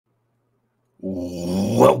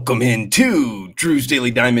Welcome into Drew's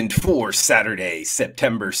Daily Diamond for Saturday,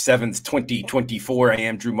 September 7th, 2024. I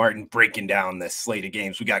am Drew Martin breaking down this slate of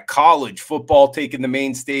games. We got college football taking the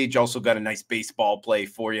main stage. Also got a nice baseball play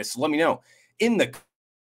for you. So let me know in the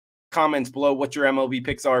comments below what your MLB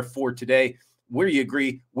picks are for today. Where you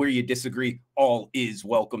agree, where you disagree, all is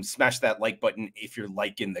welcome. Smash that like button if you're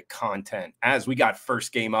liking the content. As we got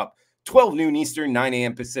first game up, 12 noon Eastern, 9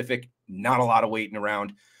 a.m. Pacific. Not a lot of waiting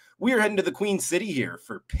around. We are heading to the Queen City here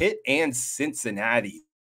for Pitt and Cincinnati.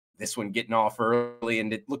 This one getting off early,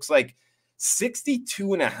 and it looks like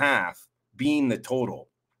 62.5 being the total.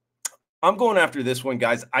 I'm going after this one,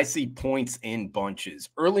 guys. I see points in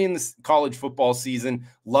bunches. Early in the college football season,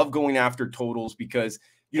 love going after totals because,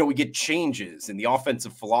 we get changes in the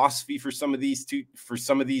offensive philosophy for some of these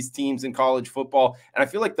teams in college football. And I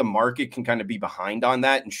feel like the market can kind of be behind on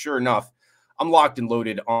that. And sure enough, I'm locked and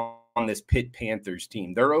loaded on this Pitt Panthers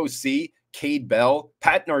team. Their OC, Cade Bell,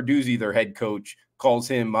 Pat Narduzzi, their head coach, calls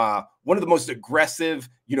him one of the most aggressive,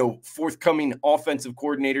 forthcoming offensive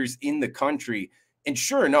coordinators in the country. And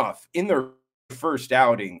sure enough, in their first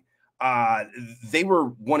outing, they were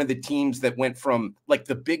one of the teams that went from like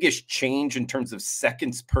the biggest change in terms of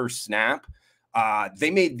seconds per snap.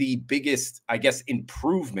 They made the biggest, I guess,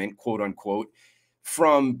 improvement, quote unquote,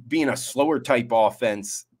 from being a slower type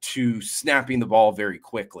offense to snapping the ball very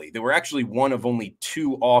quickly. They were actually one of only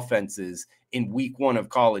two offenses in week one of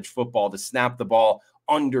college football to snap the ball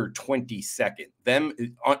under 20 seconds,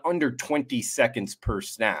 under 20 seconds per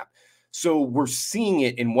snap. So we're seeing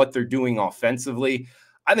it in what they're doing offensively.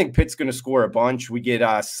 I think Pitt's going to score a bunch. We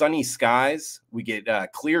get sunny skies, we get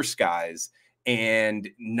clear skies, and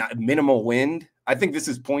minimal wind. I think this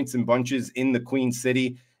is points and bunches in the Queen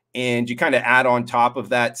City. And you kind of add on top of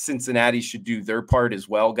that, Cincinnati should do their part as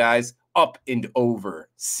well, guys. Up and over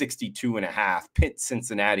 62.5. Pitt,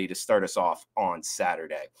 Cincinnati to start us off on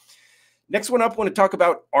Saturday. Next one up, I want to talk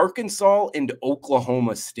about Arkansas and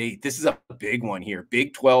Oklahoma State. This is a big one here.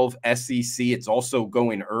 Big 12 SEC. It's also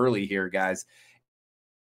going early here, guys.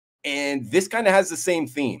 And this kind of has the same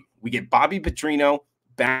theme. We get Bobby Petrino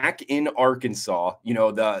back in Arkansas,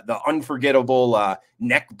 the unforgettable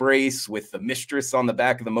neck brace with the mistress on the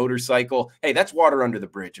back of the motorcycle. Hey, that's water under the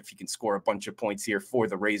bridge if you can score a bunch of points here for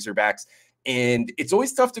the Razorbacks. And it's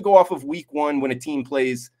always tough to go off of week one when a team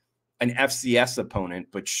plays an FCS opponent.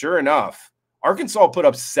 But sure enough, Arkansas put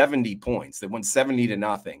up 70 points. They won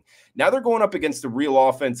 70-0. Now they're going up against a real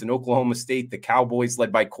offense in Oklahoma State, the Cowboys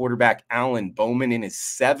led by quarterback Alan Bowman in his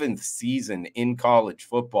 7th season in college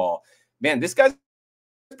football. Man, this guy's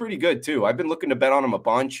pretty good too. I've been looking to bet on him a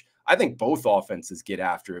bunch. I think both offenses get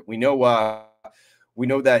after it. We know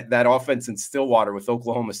that offense in Stillwater with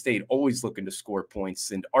Oklahoma State always looking to score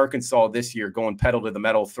points, and Arkansas this year going pedal to the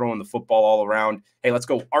metal, throwing the football all around. Hey, let's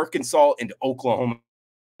go Arkansas and Oklahoma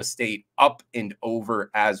State up and over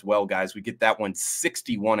as well, guys. We get that one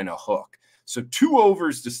 61 and a hook. So 2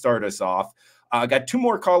 overs to start us off. Got 2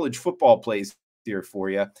 more college football plays here for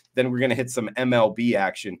you. Then we're going to hit some MLB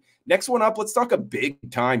action. Next one up, let's talk a big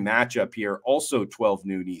time matchup here. Also 12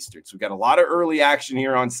 noon Eastern. So we got a lot of early action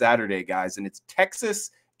here on Saturday, guys, and it's Texas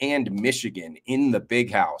and Michigan in the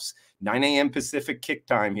big house. 9 a.m. Pacific kick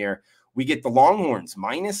time here. We get the Longhorns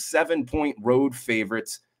 -7-point road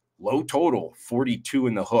favorites. Low total, 42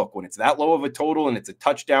 in the hook. When it's that low of a total and it's a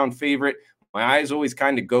touchdown favorite, my eyes always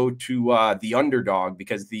kind of go to the underdog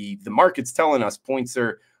because the market's telling us points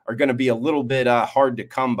are going to be a little bit hard to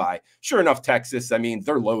come by. Sure enough, Texas, I mean,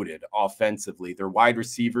 they're loaded offensively. Their wide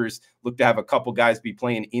receivers look to have a couple guys be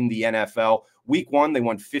playing in the NFL. Week one, they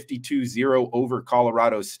won 52-0 over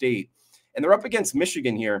Colorado State. And they're up against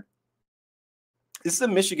Michigan here. This is a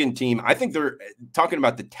Michigan team. I think they're talking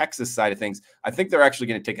about the Texas side of things. I think they're actually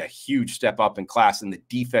going to take a huge step up in class in the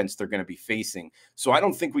defense they're going to be facing. So I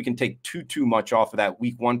don't think we can take too much off of that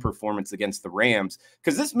week one performance against the Rams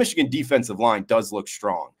because this Michigan defensive line does look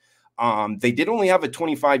strong. They did only have a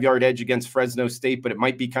 25-yard edge against Fresno State, but it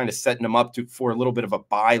might be kind of setting them up for a little bit of a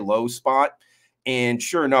buy low spot. And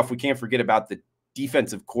sure enough, we can't forget about the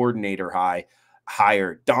defensive coordinator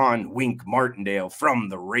hire Don Wink Martindale from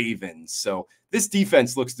the Ravens. So this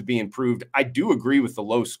defense looks to be improved. I do agree with the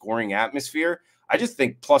low scoring atmosphere. I just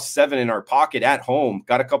think +7 in our pocket at home.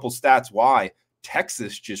 Got a couple stats why.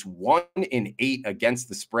 Texas just 1-8 against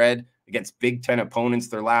the spread against Big Ten opponents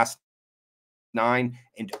their last 9,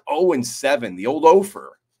 and 0-7, the old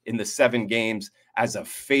Ofer in the 7 games as a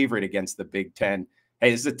favorite against the Big Ten.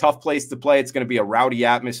 Hey, this is a tough place to play. It's going to be a rowdy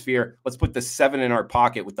atmosphere. Let's put the 7 in our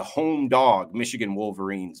pocket with the home dog, Michigan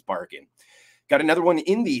Wolverines, barking. Got another one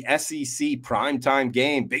in the SEC primetime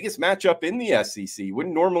game. Biggest matchup in the SEC. You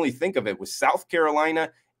wouldn't normally think of it with South Carolina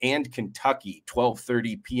and Kentucky,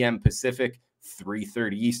 12:30 p.m. Pacific,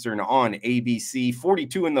 3:30 Eastern on ABC.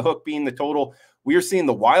 42 in the hook being the total. We are seeing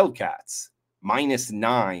the Wildcats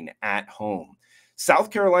 -9 at home.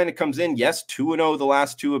 South Carolina comes in, yes, 2-0 the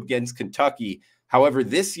last two against Kentucky. However,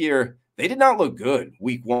 this year, they did not look good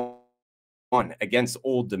week one against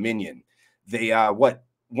Old Dominion. They,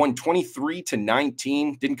 won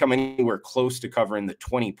 23-19, didn't come anywhere close to covering the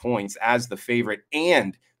 20 points as the favorite,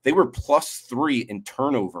 and they were +3 in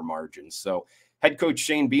turnover margins. So head coach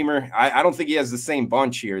Shane Beamer, I don't think he has the same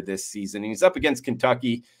bunch here this season. He's up against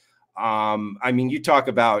Kentucky. I mean, you talk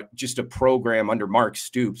about just a program under Mark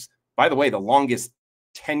Stoops. By the way, the longest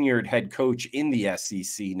tenured head coach in the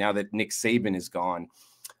SEC now that Nick Saban is gone.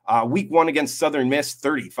 Week one against Southern Miss,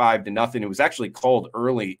 35-0. It was actually called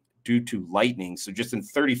early due to lightning. So just in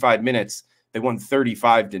 35 minutes, they won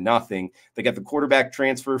 35-0. They got the quarterback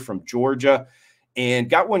transfer from Georgia and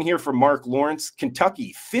got one here from Mark Lawrence.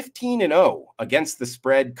 Kentucky, 15-0 against the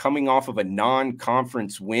spread, coming off of a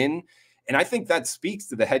non-conference win. And I think that speaks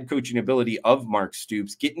to the head coaching ability of Mark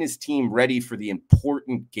Stoops, getting his team ready for the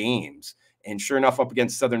important games. And sure enough, up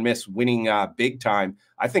against Southern Miss, winning big time.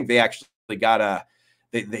 I think they actually got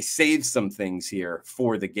they saved some things here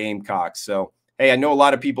for the Gamecocks. So, hey, I know a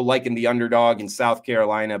lot of people liking the underdog in South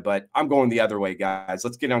Carolina, but I'm going the other way, guys.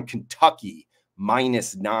 Let's get on Kentucky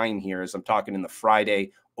 -9 here as I'm talking in the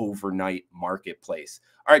Friday overnight marketplace.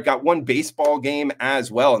 All right, got one baseball game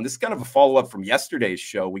as well. And this is kind of a follow-up from yesterday's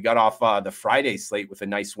show. We got off the Friday slate with a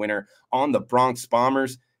nice winner on the Bronx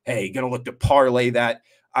Bombers. Hey, going to look to parlay that.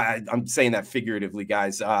 I'm saying that figuratively,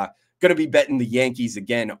 guys. Going to be betting the Yankees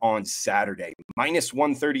again on Saturday.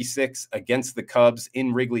 -136 against the Cubs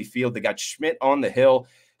in Wrigley Field. They got Schmidt on the hill.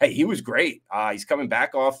 Hey, he was great. He's coming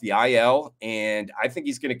back off the IL, and I think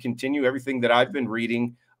he's going to continue everything that I've been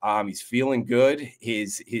reading. He's feeling good.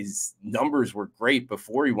 His numbers were great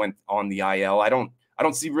before he went on the IL. I don't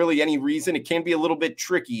see really any reason. It can be a little bit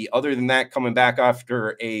tricky other than that coming back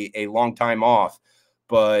after a long time off.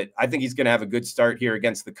 But I think he's going to have a good start here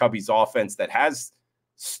against the Cubbies offense that has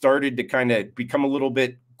started to kind of become a little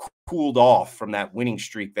bit cooled off from that winning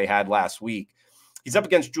streak they had last week. He's up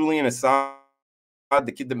against Julian Assad,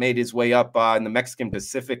 the kid that made his way up in the Mexican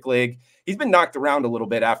Pacific League. He's been knocked around a little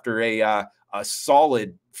bit after a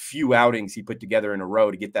solid few outings he put together in a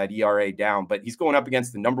row to get that ERA down. But he's going up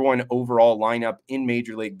against the #1 overall lineup in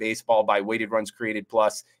Major League Baseball by weighted runs created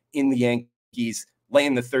plus in the Yankees,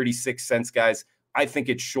 laying the 36 cents, guys. I think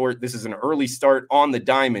it's short. This is an early start on the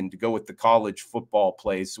diamond to go with the college football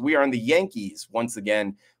plays. So we are on the Yankees once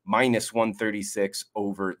again, -136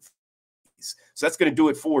 over these. So that's going to do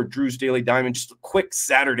it for Drew's Daily Diamond. Just a quick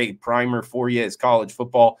Saturday primer for you as college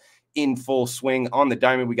football in full swing. On the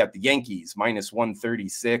diamond, we got the Yankees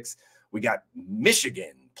 -136. We got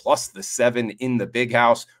Michigan +7 in the big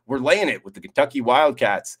house. We're laying it with the Kentucky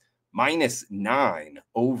Wildcats -9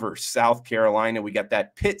 over South Carolina. We got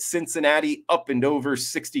that Pitt Cincinnati up and over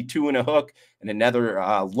 62 and a hook, and another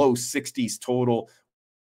low 60s total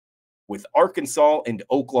with Arkansas and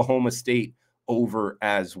Oklahoma State over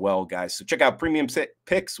as well, guys. So check out Premium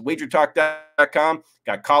Picks, wagertalk.com.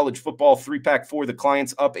 Got college football 3-pack for the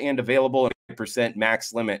clients up and available, and 8%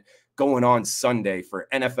 max limit going on Sunday for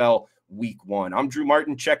NFL Week 1. I'm Drew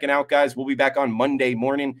Martin checking out, guys. We'll be back on Monday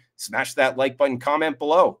morning. Smash that like button, comment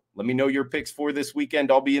below. Let me know your picks for this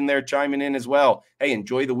weekend. I'll be in there chiming in as well. Hey,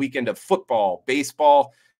 enjoy the weekend of football,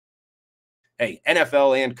 baseball, hey,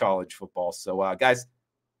 NFL and college football. So, guys,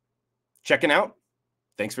 checking out.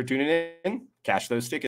 Thanks for tuning in. Cash those tickets.